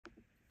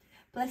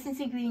Blessings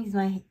and greetings,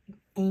 my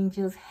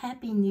angels.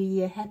 Happy New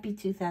Year. Happy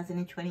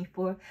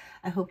 2024.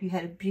 I hope you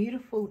had a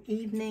beautiful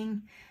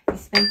evening. You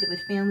spent it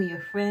with family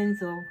or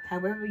friends or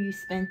however you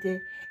spent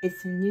it.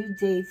 It's a new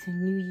day. It's a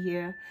new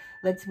year.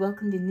 Let's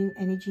welcome the new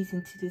energies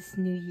into this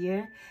new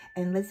year.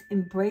 And let's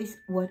embrace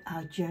what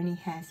our journey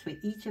has for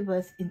each of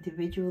us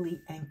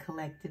individually and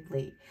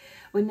collectively.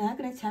 We're now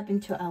going to tap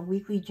into our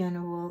weekly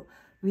general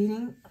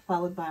reading,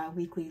 followed by our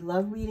weekly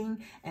love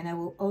reading. And I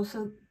will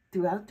also,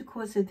 throughout the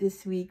course of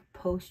this week,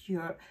 post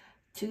your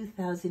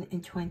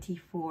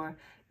 2024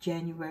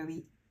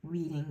 January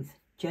readings,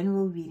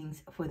 general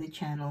readings for the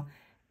channel,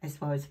 as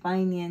far as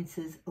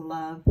finances,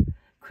 love,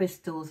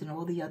 crystals, and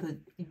all the other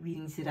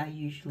readings that I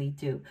usually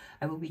do.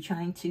 I will be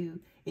trying to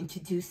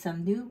introduce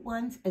some new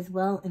ones as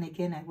well. And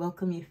again, I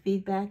welcome your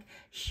feedback.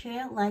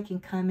 Share, like,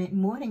 and comment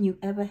more than you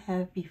ever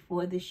have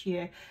before this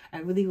year. I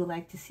really would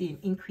like to see an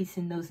increase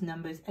in those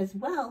numbers, as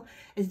well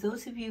as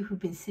those of you who've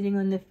been sitting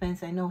on the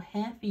fence. I know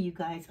half of you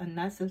guys are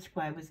not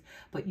subscribers,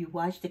 but you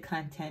watch the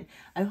content.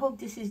 I hope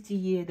this is the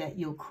year that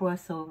you'll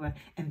cross over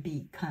and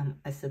become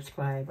a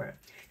subscriber.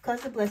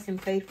 Cause a blessing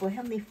prayed for.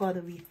 Heavenly Father,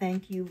 we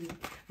thank you.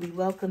 We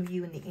welcome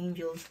you and the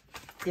angels,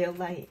 their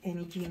light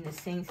energy, and the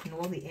saints and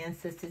all the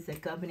ancestors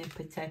that govern and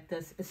protect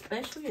us,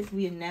 especially as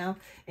we are now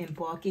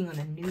embarking on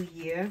a new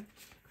year.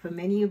 For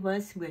many of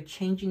us, we're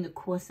changing the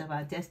course of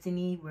our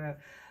destiny. We're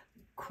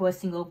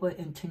crossing over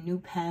into new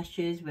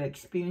pastures. We're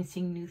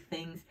experiencing new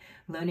things,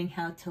 learning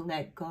how to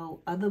let go.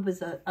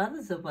 Others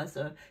of us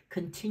are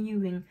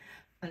continuing,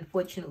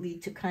 unfortunately,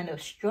 to kind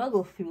of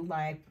struggle through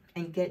life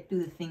and get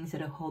through the things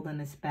that are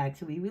holding us back.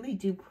 So we really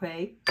do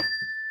pray,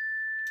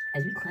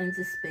 as we cleanse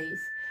the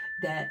space,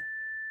 that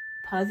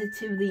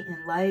positively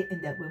and light,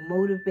 and that we're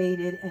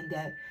motivated, and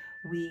that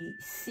we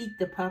seek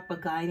the proper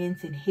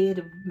guidance and hear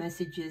the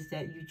messages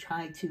that you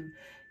try to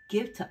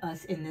give to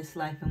us in this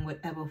life in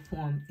whatever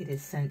form it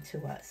is sent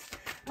to us.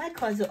 My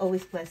cards are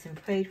always blessed and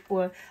prayed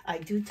for. I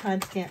do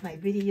timestamp my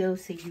videos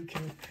so you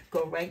can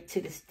go right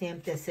to the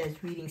stamp that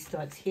says reading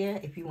starts here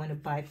if you want to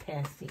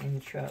bypass the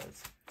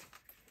intros.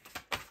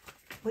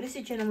 What is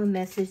the general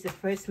message? The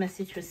first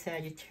message for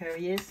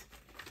Sagittarius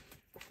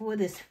for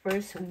this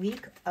first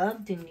week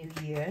of the new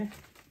year.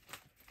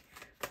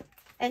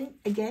 And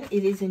again,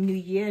 it is a new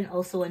year and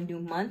also a new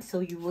month, so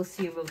you will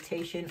see a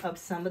rotation of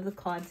some of the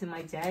cards in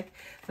my deck.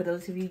 For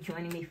those of you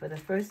joining me for the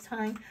first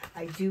time,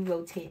 I do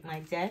rotate my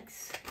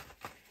decks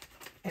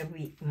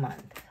every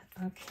month.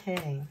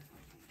 Okay.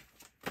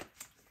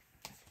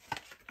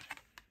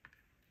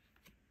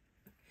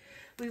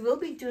 We will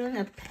be doing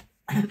a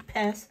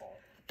past,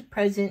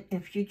 present,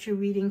 and future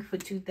reading for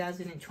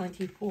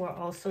 2024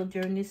 also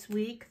during this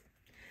week.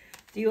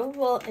 The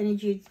overall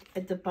energy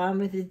at the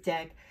bottom of the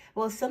deck.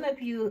 Well, some of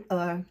you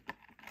are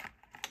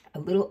a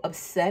little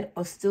upset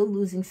or still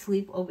losing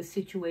sleep over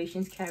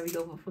situations carried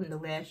over from the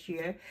last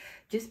year.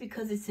 Just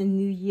because it's a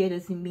new year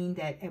doesn't mean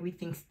that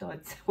everything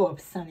starts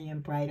off sunny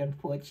and bright,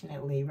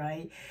 unfortunately,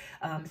 right?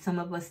 Some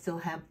of us still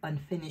have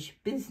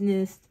unfinished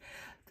business,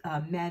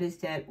 matters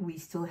that we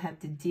still have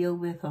to deal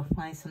with or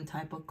find some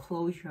type of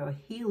closure or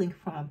healing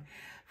from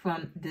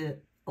the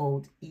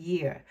old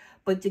year.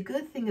 But the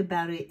good thing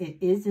about it, it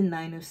is the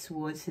Nine of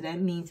Swords, so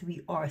that means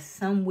we are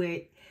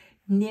somewhere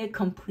near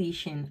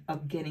completion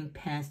of getting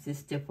past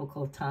this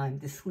difficult time,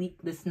 the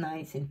sleepless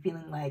nights and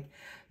feeling like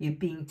you're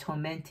being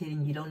tormented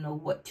and you don't know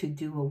what to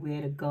do or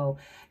where to go.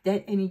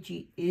 That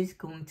energy is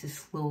going to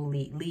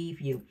slowly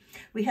leave you.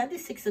 We have the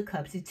Six of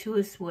Cups, the Two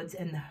of Swords,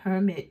 and the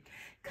Hermit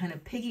kind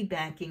of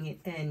piggybacking it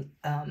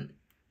and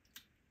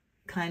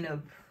kind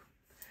of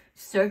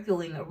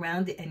circling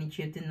around the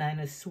energy of the Nine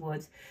of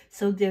Swords.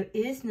 So there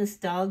is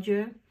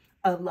nostalgia.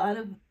 A lot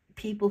of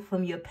people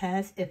from your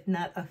past, if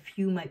not a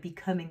few, might be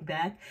coming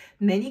back.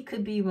 Many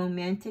could be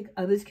romantic.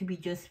 Others could be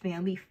just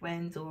family,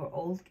 friends, or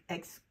old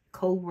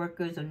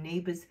ex-co-workers or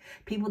neighbors.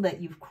 People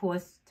that you've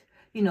crossed,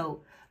 you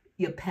know,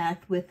 your path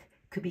with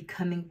could be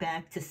coming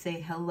back to say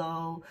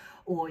hello,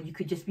 or you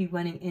could just be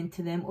running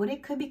into them, or they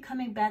could be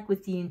coming back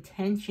with the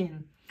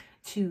intention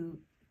to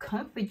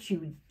comfort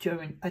you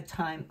during a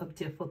time of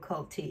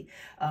difficulty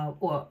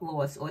or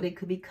loss, or they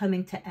could be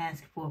coming to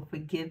ask for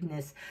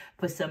forgiveness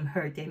for some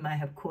hurt they might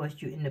have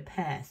caused you in the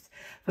past.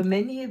 For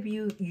many of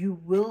you,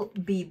 you will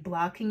be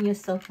blocking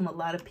yourself from a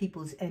lot of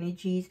people's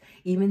energies,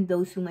 even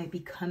those who might be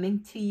coming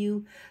to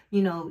you,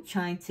 you know,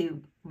 trying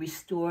to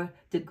restore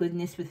the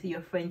goodness with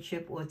your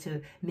friendship or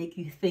to make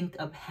you think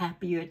of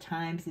happier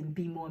times and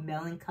be more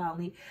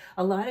melancholy.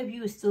 A lot of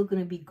you are still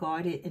going to be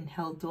guarded and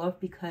held off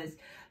because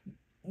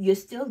you're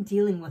still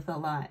dealing with a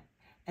lot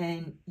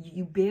and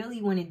you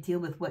barely want to deal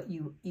with what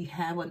you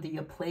have under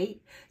your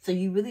plate. So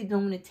you really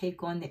don't want to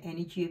take on the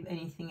energy of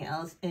anything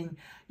else. And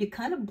you're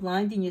kind of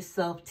blinding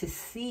yourself to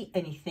see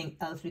anything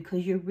else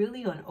because you're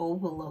really on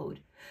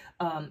overload.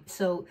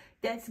 So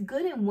that's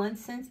good in one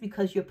sense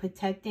because you're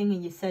protecting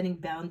and you're setting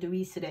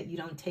boundaries so that you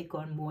don't take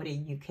on more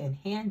than you can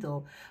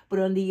handle. But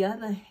on the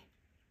other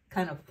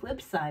kind of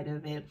flip side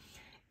of it,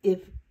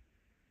 if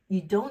you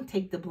don't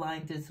take the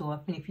blinders off,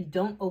 and if you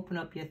don't open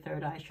up your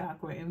third eye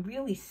chakra and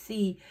really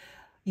see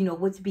you know,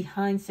 what's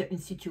behind certain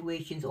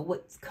situations or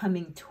what's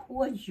coming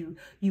towards you,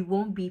 you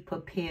won't be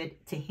prepared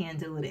to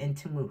handle it and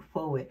to move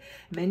forward.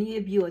 Many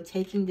of you are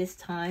taking this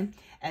time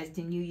as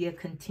the new year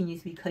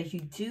continues because you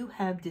do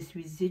have this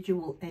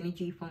residual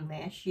energy from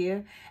last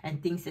year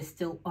and things that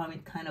still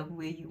aren't kind of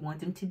where you want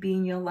them to be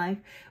in your life,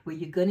 where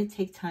you're going to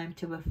take time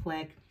to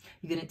reflect.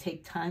 You're going to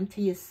take time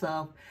to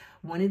yourself.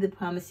 One of the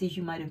promises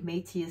you might have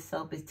made to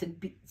yourself is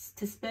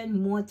to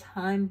spend more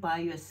time by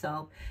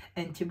yourself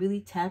and to really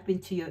tap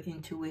into your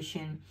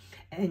intuition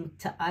and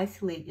to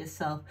isolate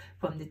yourself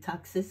from the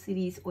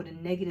toxicities or the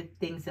negative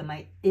things that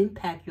might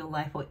impact your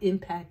life or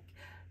impact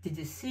the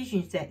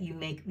decisions that you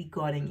make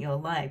regarding your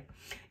life.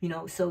 You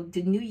know, so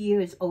the new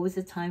year is always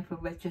a time for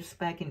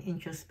retrospect and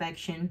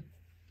introspection.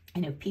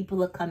 And if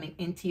people are coming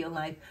into your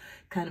life,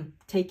 kind of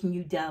taking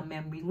you down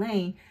memory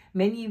lane,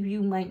 many of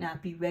you might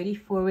not be ready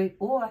for it,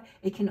 or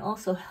it can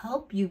also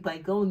help you by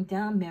going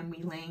down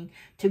memory lane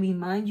to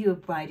remind you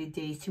of brighter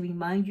days, to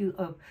remind you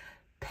of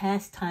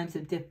past times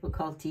of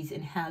difficulties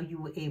and how you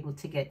were able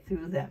to get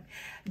through them.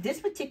 This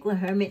particular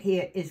hermit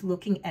here is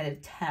looking at a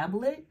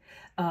tablet.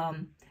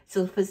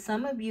 So for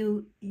some of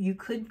you,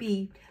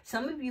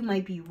 some of you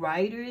might be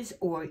writers,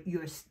 or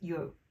you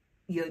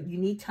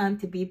need time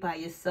to be by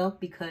yourself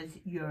because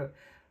you're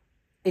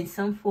in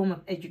some form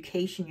of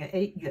education.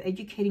 You're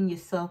educating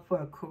yourself for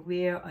a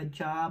career, a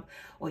job,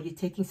 or you're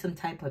taking some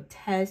type of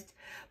test.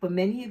 But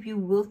many of you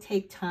will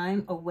take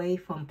time away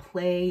from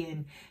play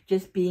and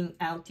just being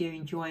out there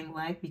enjoying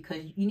life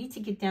because you need to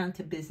get down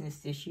to business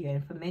this year.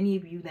 And for many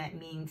of you, that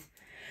means,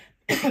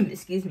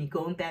 excuse me,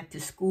 going back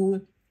to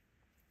school,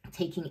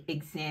 taking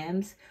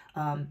exams.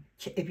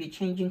 If you're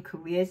changing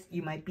careers,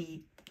 you might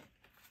be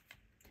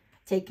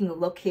taking a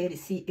look here to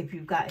see if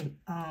you've gotten,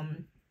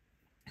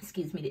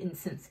 excuse me, the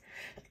instance,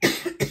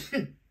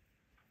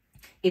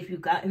 if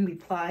you've gotten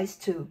replies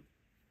to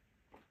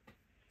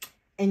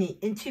any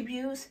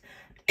interviews.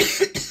 I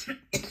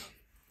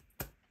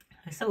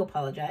so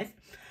apologize.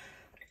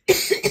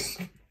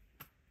 Okay,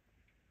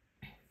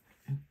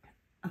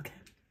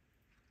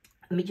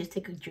 let me just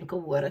take a drink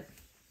of water.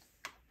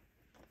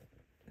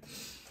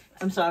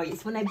 I'm sorry,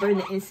 it's when I burn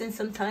the incense,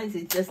 sometimes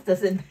it just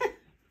doesn't.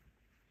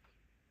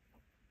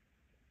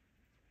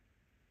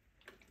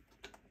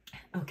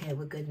 Okay,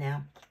 we're good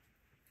now.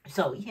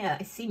 So, yeah,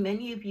 I see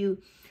many of you,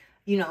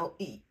 you know,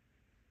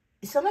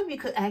 some of you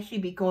could actually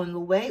be going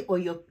away, or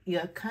you're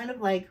kind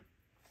of like,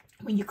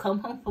 when you come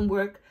home from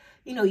work,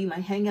 you know, you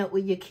might hang out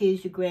with your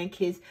kids, your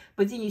grandkids,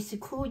 but then you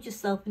seclude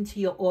yourself into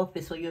your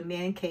office or your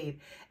man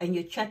cave, and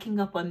you're checking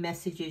up on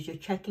messages, you're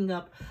checking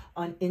up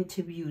on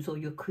interviews, or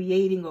you're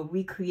creating or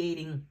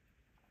recreating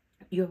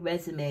your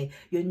resume,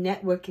 you're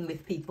networking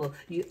with people.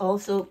 You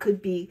also could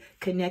be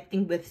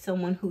connecting with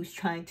someone who's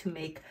trying to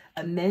make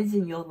amends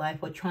in your life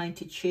or trying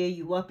to cheer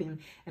you up and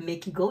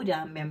make you go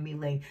down memory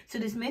lane. So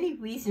there's many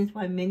reasons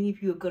why many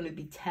of you are going to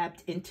be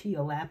tapped into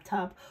your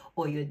laptop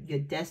or your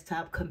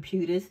desktop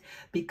computers,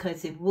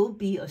 because it will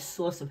be a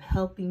source of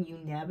helping you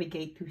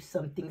navigate through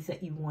some things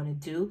that you want to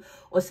do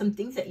or some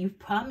things that you've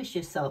promised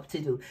yourself to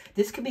do.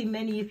 This could be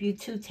many of you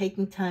too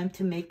taking time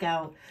to make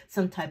out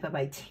some type of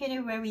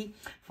itinerary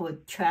for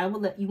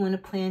travel that you want to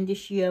plan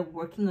this year,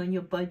 working on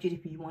your budget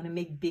if you want to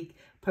make big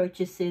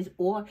purchases,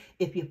 or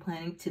if you're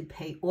planning to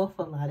pay off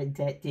a lot of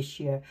debt this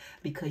year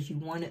because you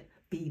want to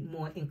be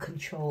more in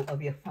control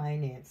of your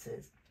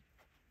finances.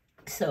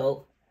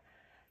 So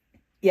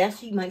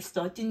yes, you might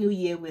start the new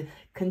year with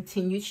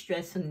continued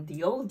stress in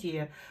the old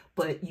year,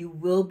 but you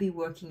will be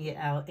working it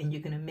out, and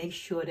you're going to make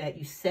sure that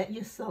you set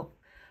yourself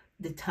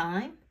the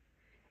time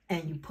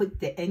and you put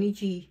the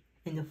energy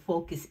and the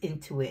focus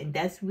into it. And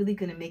that's really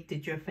going to make the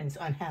difference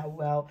on how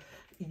well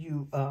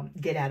you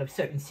get out of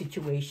certain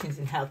situations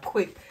and how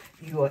quick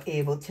you are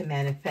able to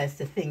manifest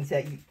the things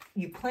that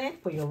you plan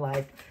for your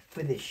life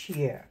for this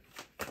year.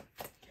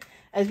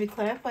 As we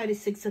clarify the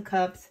Six of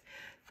Cups,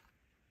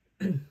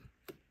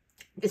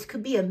 this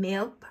could be a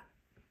male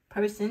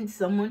person,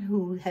 someone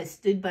who has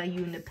stood by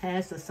you in the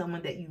past, or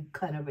someone that you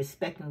kind of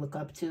respect and look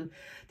up to.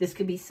 This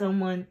could be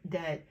someone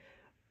that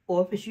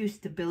offers you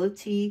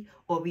stability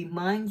or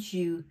reminds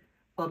you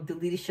of the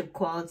leadership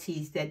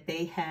qualities that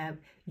they have,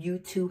 you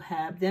too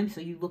have them.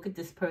 So you look at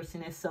this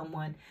person as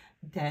someone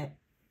that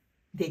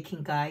they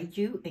can guide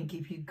you and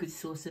give you a good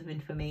source of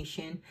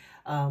information.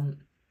 And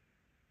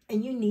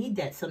you need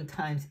that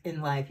sometimes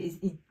in life.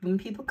 When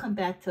people come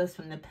back to us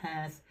from the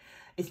past,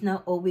 it's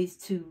not always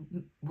to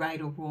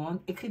right or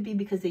wrong. It could be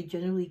because they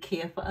generally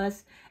care for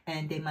us,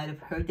 and they might have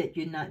heard that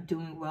you're not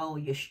doing well, or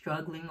you're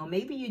struggling, or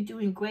maybe you're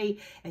doing great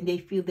and they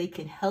feel they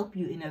can help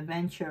you in a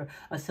venture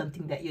or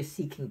something that you're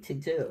seeking to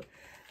do.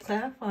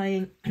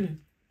 Clarifying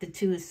the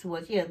Two of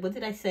Swords. Yeah, what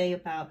did I say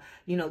about,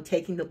 you know,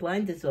 taking the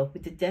blinders off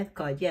with the Death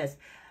card? Yes.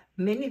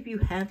 Many of you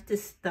have to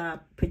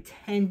stop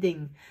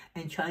pretending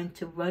and trying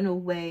to run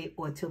away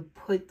or to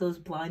put those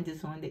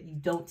blinders on that you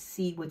don't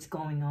see what's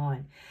going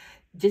on.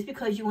 Just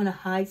because you want to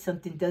hide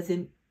something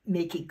doesn't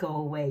make it go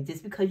away.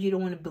 Just because you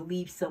don't want to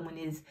believe someone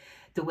is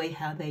the way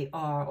how they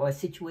are, or a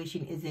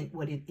situation isn't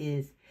what it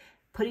is,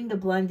 putting the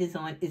blinders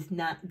on is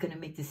not going to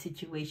make the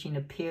situation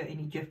appear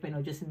any different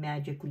or just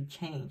magically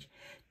change.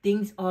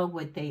 Things are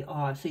what they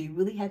are. So you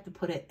really have to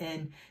put an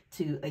end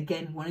to,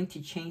 again, wanting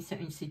to change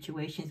certain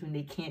situations when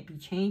they can't be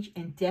changed.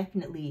 And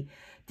definitely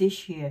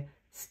this year,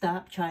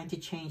 stop trying to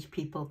change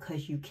people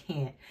because you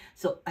can't.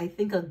 So I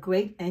think a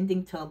great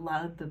ending to a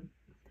lot of the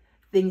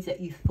things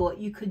that you thought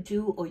you could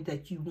do or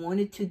that you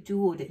wanted to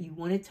do or that you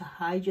wanted to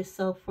hide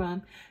yourself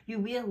from, you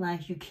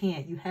realize you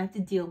can't. You have to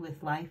deal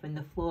with life and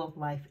the flow of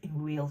life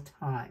in real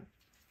time.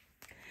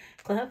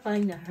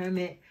 Clarifying the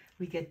Hermit,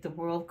 we get the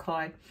World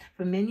card.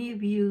 For many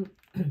of you,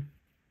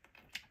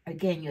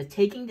 again, you're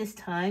taking this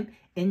time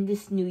in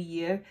this new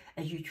year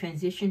as you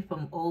transition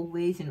from old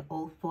ways and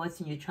old thoughts,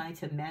 and you're trying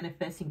to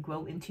manifest and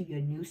grow into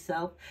your new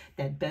self,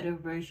 that better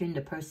version,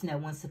 the person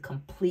that wants to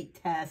complete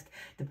task,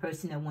 the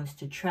person that wants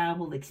to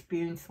travel,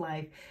 experience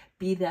life,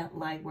 be that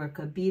light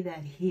worker, be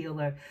that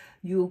healer.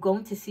 You're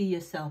going to see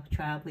yourself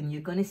traveling.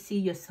 You're going to see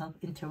yourself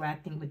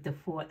interacting with the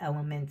 4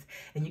 elements,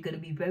 and you're going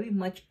to be very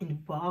much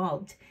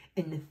involved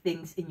in the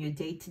things in your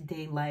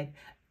day-to-day life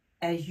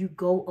as you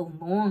go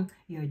along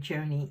your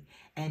journey.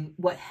 And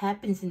what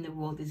happens in the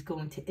world is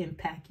going to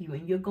impact you,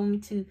 and you're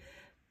going to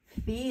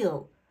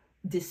feel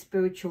this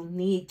spiritual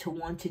need to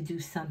want to do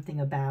something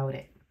about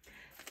it.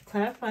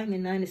 Clarifying the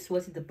 9 of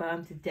Swords at the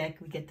bottom of the deck,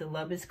 we get the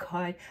Lovers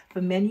card.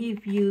 For many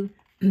of you,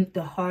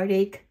 the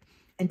heartache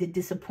and the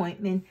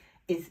disappointment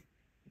is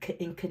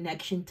in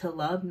connection to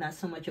love, not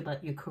so much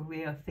about your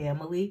career or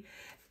family.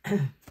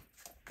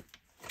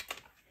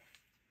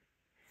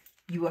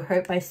 You were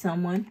hurt by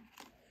someone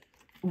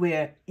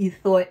where you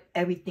thought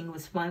everything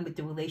was fine with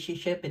the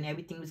relationship and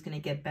everything was going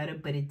to get better,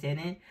 but it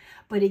didn't.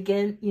 But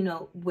again, you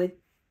know, with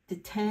the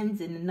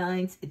 10s and the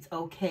 9s, it's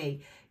okay.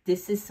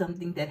 This is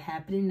something that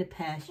happened in the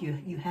past.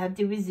 You have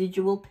the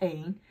residual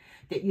pain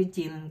that you're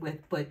dealing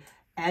with, but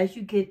as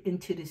you get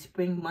into the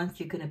spring months,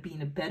 you're going to be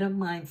in a better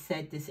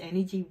mindset. This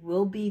energy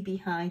will be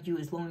behind you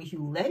as long as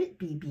you let it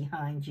be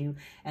behind you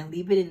and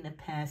leave it in the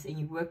past, and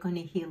you work on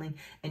the healing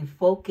and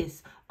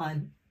focus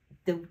on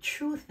the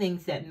true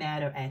things that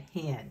matter at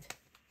hand.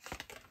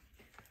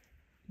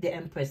 The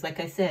Empress, like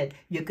I said,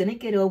 you're going to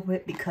get over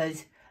it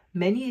because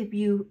many of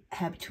you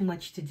have too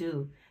much to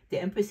do.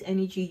 The Empress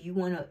energy, you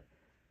want to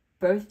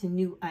birth the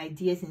new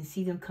ideas and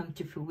see them come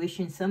to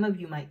fruition. Some of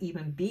you might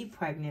even be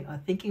pregnant or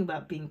thinking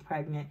about being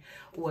pregnant,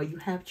 or you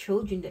have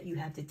children that you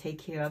have to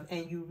take care of,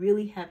 and you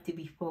really have to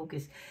be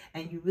focused,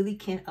 and you really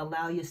can't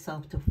allow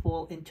yourself to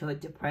fall into a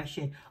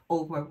depression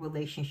over a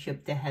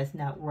relationship that has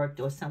not worked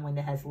or someone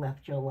that has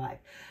left your life.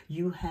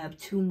 You have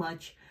too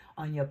much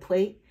on your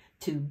plate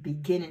to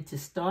begin and to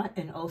start,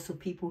 and also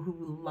people who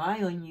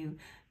rely on you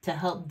to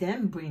help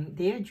them bring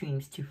their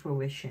dreams to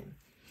fruition.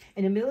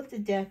 In the middle of the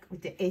deck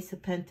with the Ace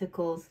of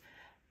Pentacles,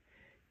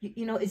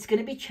 you know, it's going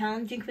to be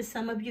challenging for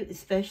some of you,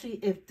 especially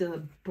if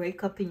the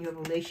breakup in your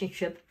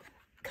relationship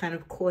kind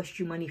of cost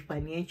you money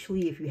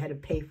financially, if you had to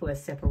pay for a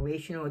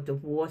separation or a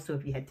divorce, or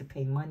if you had to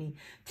pay money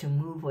to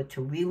move or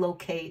to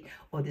relocate,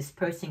 or this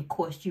person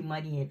cost you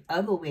money in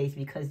other ways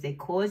because they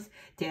caused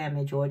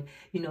damage, or,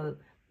 you know,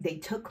 they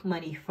took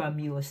money from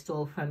you or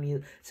stole from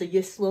you. So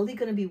you're slowly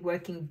going to be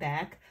working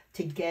back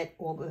to get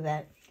all of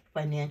that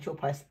financial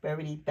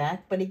prosperity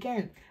back. But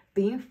again,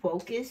 being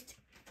focused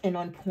and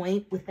on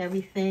point with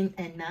everything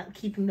and not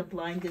keeping the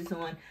blinders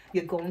on,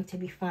 you're going to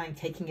be fine.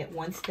 Taking it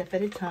one step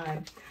at a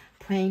time,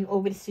 praying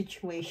over the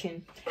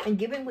situation, and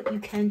giving what you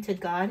can to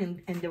God,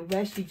 and the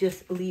rest you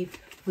just leave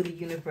for the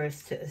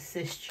universe to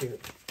assist you.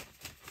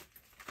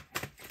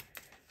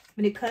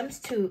 When it comes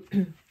to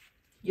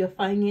your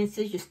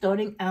finances, you're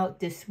starting out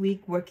this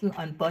week working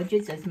on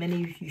budgets, as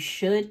many of you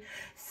should.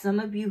 Some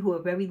of you who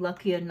are very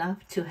lucky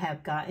enough to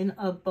have gotten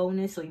a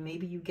bonus, or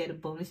maybe you get a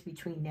bonus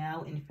between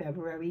now and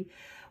February,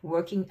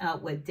 working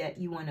out what debt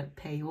you want to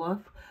pay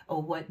off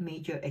or what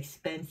major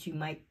expense you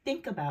might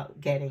think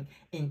about getting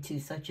into,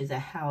 such as a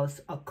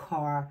house, a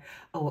car,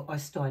 or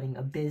starting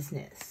a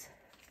business.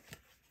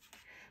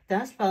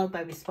 That's followed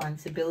by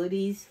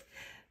responsibilities.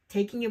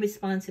 Taking your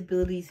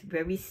responsibilities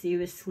very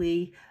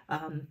seriously,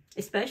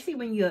 especially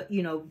when you're,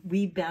 you know,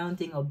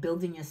 rebounding or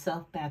building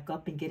yourself back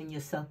up and getting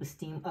your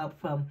self-esteem up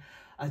from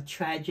a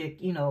tragic,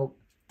 you know,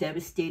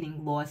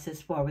 devastating loss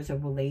as far as a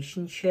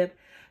relationship.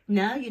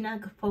 Now you're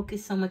not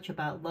focused so much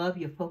about love.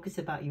 You're focused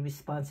about your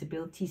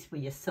responsibilities for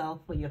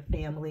yourself, for your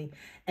family,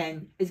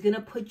 and it's going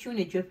to put you in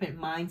a different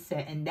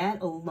mindset, and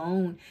that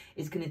alone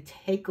is going to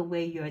take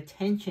away your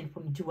attention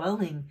from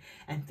dwelling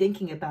and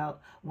thinking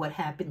about what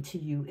happened to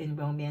you in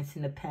romance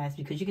in the past,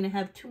 because you're going to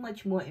have too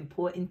much more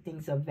important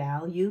things of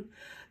value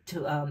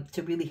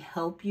to really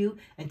help you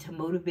and to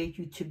motivate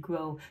you to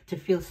grow, to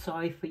feel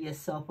sorry for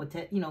yourself, or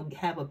to, you know,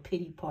 have a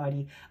pity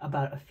party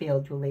about a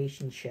failed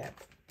relationship.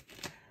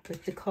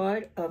 With the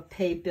card of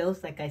pay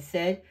bills, like I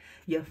said,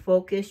 you're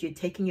focused, you're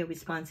taking your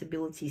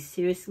responsibilities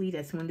seriously.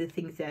 That's one of the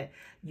things that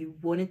you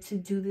wanted to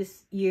do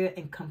this year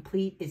and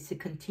complete, is to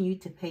continue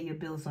to pay your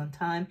bills on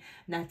time,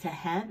 not to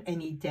have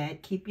any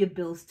debt, keep your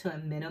bills to a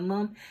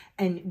minimum,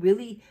 and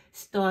really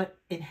start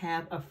and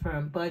have a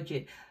firm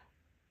budget.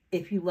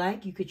 if you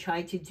like, you could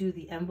try to do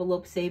the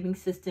envelope saving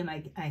system.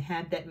 I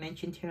have that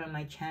mentioned here on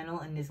my channel,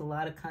 and there's a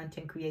lot of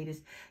content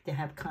creators that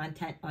have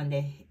content on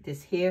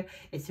this here.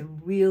 It's a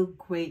real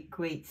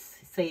great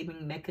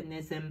saving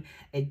mechanism.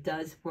 It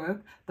does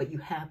work, but you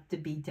have to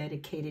be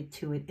dedicated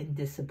to it and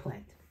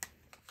disciplined.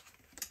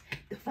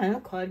 The final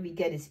card we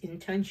get is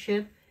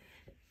internship.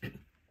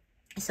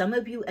 Some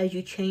of you, as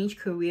you change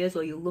careers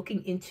or you're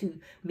looking into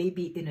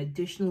maybe an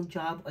additional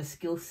job or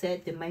skill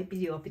set, there might be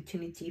the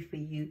opportunity for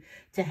you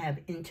to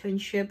have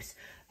internships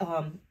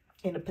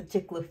in a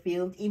particular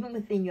field. Even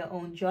within your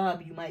own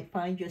job, you might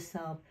find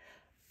yourself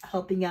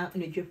helping out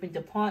in a different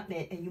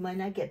department, and you might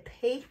not get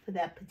paid for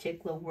that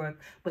particular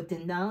work, but the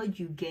knowledge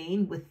you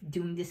gain with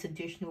doing this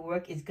additional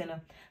work is going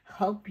to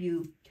help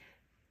you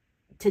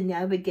to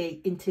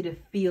navigate into the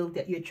field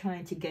that you're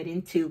trying to get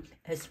into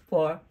as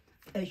far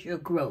as your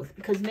growth.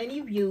 Because many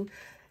of you,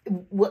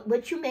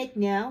 what you make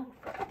now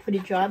for the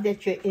job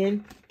that you're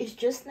in is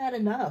just not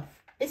enough.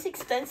 It's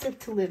expensive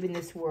to live in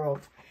this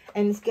world,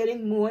 and it's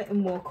getting more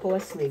and more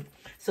costly.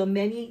 So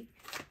many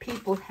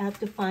people have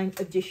to find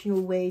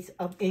additional ways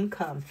of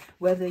income,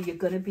 whether you're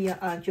going to be an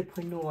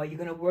entrepreneur, you're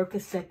going to work a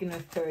second or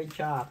third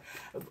job,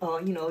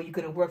 or you know, you're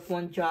going to work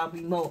one job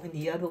remote and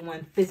the other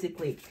one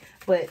physically.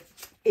 But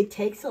it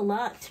takes a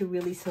lot to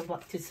really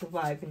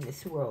survive in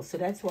this world. So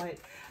that's why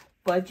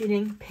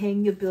budgeting,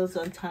 paying your bills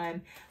on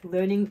time,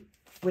 learning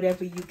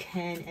whatever you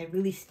can, and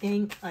really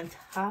staying on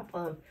top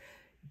of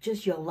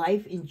just your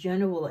life in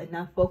general and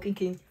not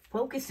focusing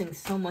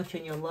so much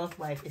on your love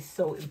life is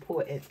so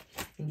important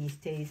in these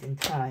days and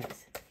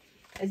times.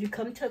 As we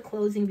come to a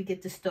closing, we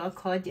get the Star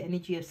card, the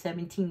energy of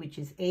 17, which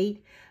is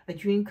 8. A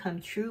dream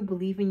come true.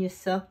 Believe in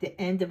yourself. The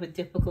end of a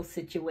difficult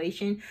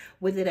situation.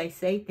 What did I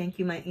say? Thank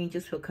you, my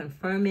angels, for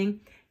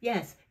confirming.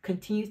 Yes,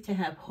 continue to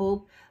have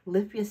hope.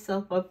 Lift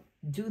yourself up.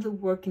 Do the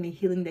work and the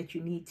healing that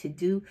you need to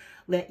do.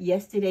 Let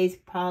yesterday's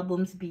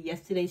problems be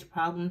yesterday's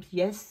problems.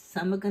 Yes,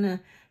 some are going to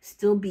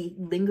still be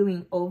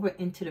lingering over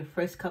into the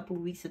first couple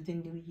of weeks of the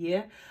new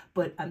year.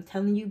 But I'm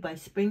telling you, by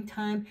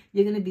springtime,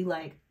 you're going to be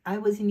like, I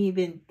wasn't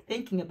even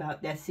thinking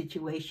about that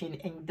situation,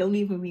 and don't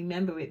even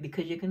remember it,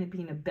 because you're going to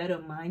be in a better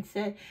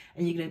mindset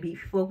and you're going to be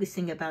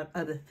focusing about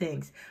other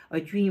things. A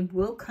dream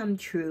will come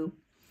true.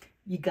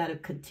 You got to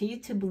continue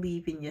to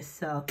believe in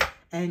yourself,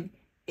 and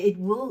it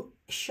will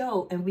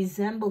show and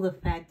resemble the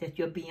fact that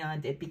you're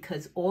beyond it,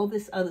 because all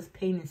this other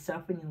pain and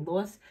suffering and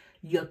loss,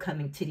 you're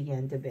coming to the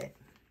end of it.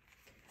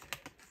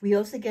 We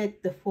also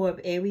get the 4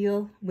 of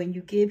Ariel. When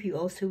you give, you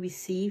also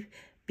receive.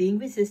 Being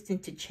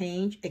resistant to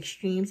change,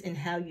 extremes in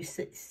how you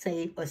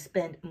save or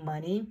spend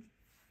money.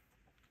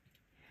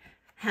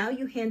 How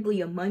you handle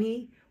your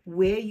money,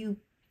 where you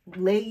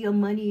lay your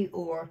money,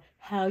 or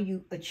how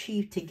you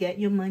achieve to get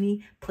your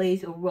money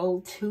plays a role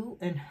too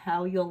in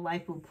how your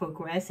life will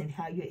progress and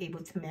how you're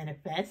able to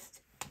manifest.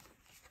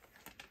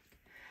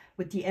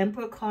 With the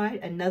Emperor card,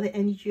 another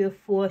energy of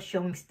 4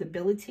 showing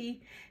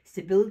stability.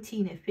 Stability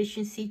and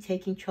efficiency,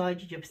 taking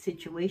charge of your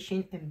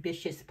situation,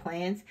 ambitious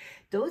plans.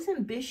 Those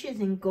ambitions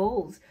and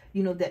goals,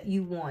 you know, that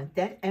you want.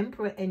 That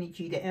Emperor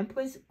energy, the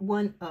Emperor is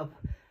one of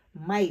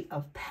might,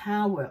 of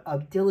power,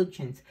 of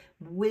diligence,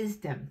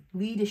 wisdom,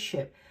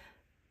 leadership.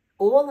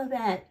 All of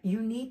that, you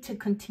need to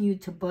continue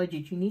to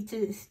budget. You need to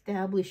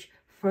establish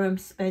firm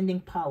spending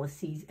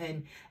policies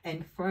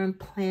and firm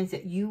plans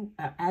that you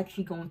are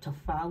actually going to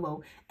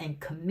follow and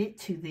commit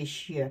to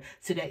this year,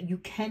 so that you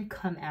can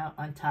come out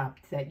on top,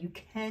 so that you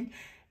can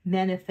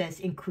manifest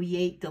and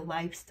create the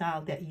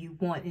lifestyle that you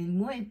want. And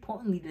more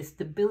importantly, the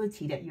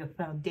stability, that your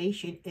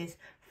foundation is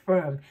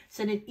firm,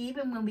 so that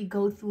even when we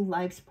go through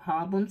life's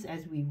problems,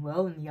 as we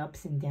will, and the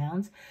ups and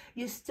downs,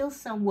 you're still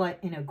somewhat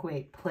in a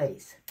great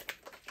place.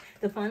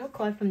 The final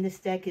card from this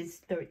deck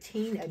is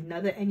 13,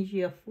 another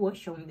energy of 4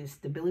 showing the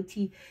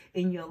stability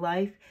in your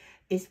life,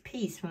 is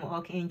peace from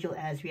Archangel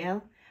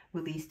Azrael.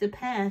 Release the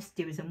past.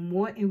 There is a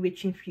more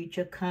enriching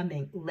future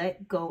coming.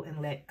 Let go and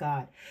let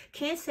God. I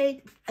can't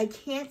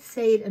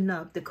say it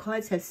enough. The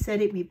cards have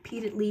said it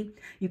repeatedly.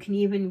 You can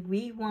even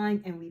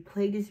rewind and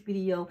replay this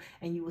video,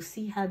 and you will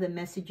see how the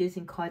messages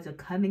and cards are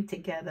coming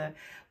together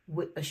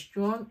with a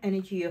strong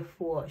energy of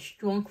 4,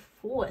 strong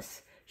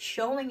force,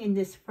 showing in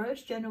this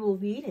first general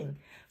reading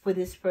for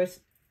this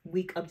first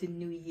week of the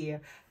new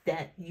year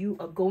that you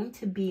are going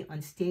to be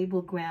on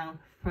stable ground,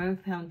 firm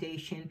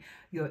foundation.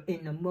 You're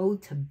in the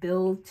mode to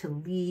build, to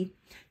lead,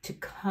 to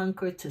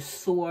conquer, to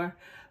soar,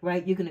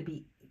 right? You're going to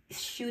be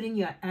shooting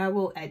your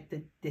arrow at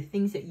the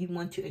things that you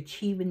want to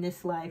achieve in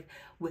this life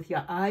with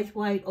your eyes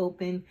wide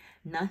open,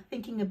 not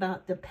thinking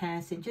about the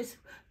past, and just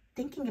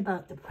thinking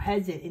about the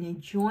present and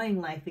enjoying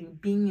life and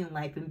being in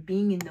life and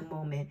being in the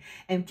moment,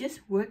 and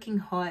just working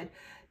hard,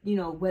 you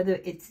know,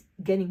 whether it's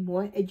getting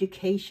more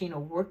education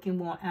or working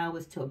more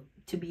hours to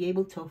be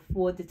able to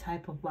afford the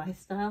type of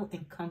lifestyle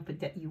and comfort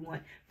that you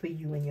want for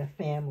you and your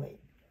family.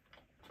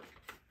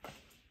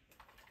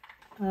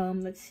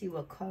 Let's see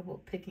what card we'll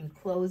pick in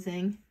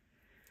closing.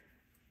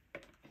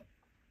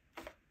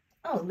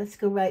 Oh, let's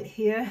go right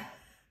here.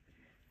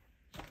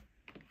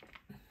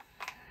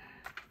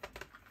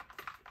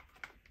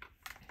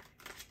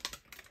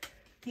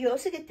 You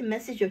also get the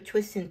message of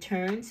twists and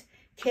turns.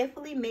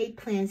 Carefully made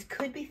plans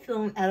could be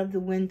thrown out of the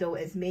window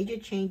as major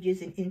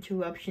changes and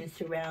interruptions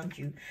surround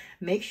you.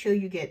 Make sure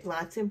you get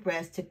lots of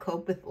rest to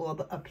cope with all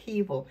the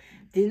upheaval.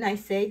 Didn't I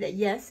say that,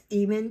 yes,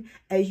 even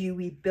as you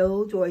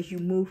rebuild or as you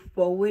move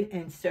forward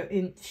and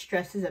certain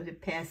stresses of the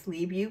past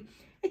leave you,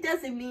 it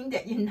doesn't mean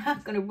that you're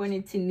not going to run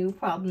into new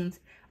problems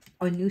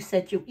or new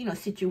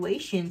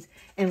situations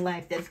in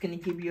life that's going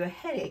to give you a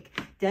headache.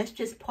 That's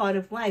just part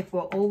of life.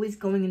 We're always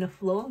going in the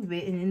flow of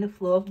it, and in the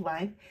flow of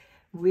life,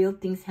 real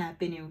things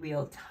happen in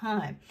real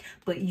time.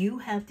 But you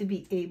have to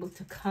be able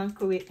to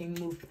conquer it and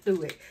move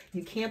through it.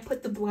 You can't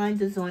put the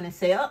blinders on and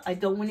say, oh, I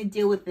don't want to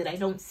deal with it. I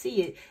don't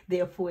see it.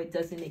 Therefore, it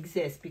doesn't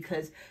exist,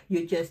 because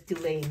you're just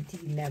delaying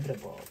the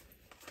inevitable.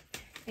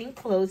 In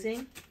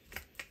closing,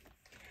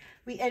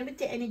 we end with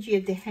the energy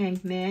of the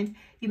Hanged Man.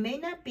 You may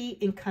not be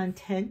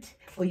content,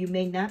 or you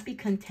may not be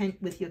content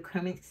with your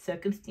current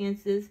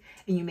circumstances,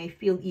 and you may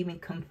feel even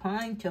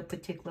confined to a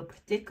particular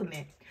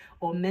predicament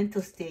or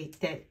mental state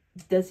that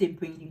doesn't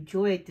bring you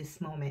joy at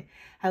this moment.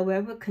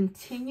 However,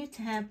 continue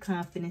to have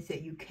confidence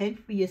that you can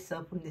free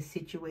yourself from the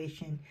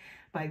situation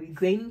by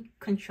regaining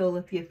control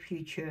of your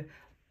future,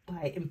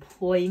 by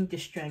employing the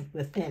strength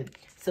within.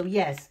 So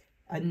yes,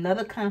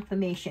 another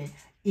confirmation.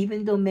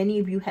 Even though many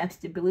of you have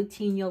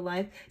stability in your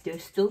life,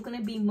 there's still going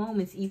to be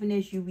moments, even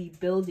as you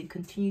rebuild and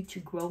continue to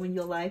grow in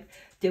your life,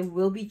 there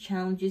will be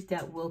challenges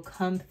that will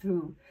come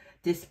through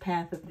this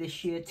path of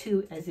this year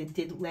too, as it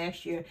did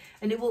last year,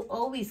 and it will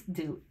always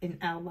do in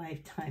our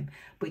lifetime.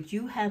 But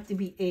you have to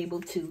be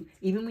able to,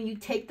 even when you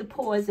take the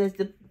pause as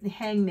the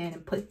hangman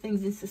and put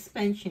things in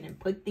suspension and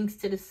put things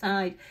to the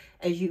side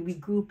as you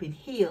regroup and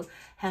heal,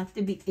 have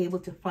to be able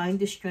to find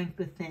the strength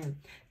within,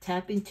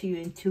 tap into your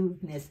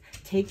intuitiveness,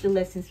 take the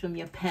lessons from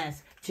your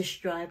past to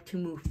strive to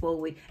move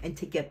forward and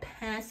to get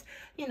past,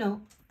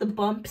 the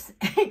bumps,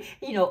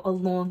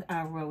 along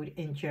our road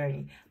and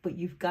journey. But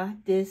you've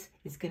got this.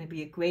 It's going to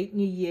be a great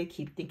new year.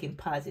 Keep thinking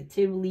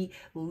positively.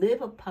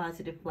 Live a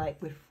positive life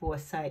with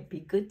foresight.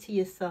 Be good to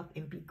yourself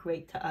and be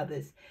great to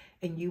others.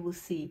 And you will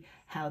see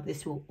how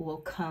this will all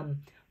come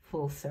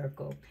full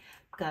circle.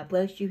 God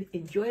bless you.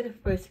 Enjoy the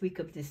first week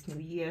of this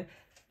new year.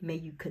 May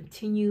you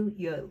continue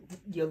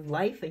your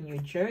life and your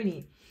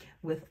journey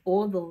with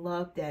all the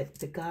love that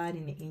the God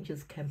and the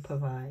angels can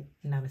provide.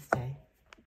 Namaste.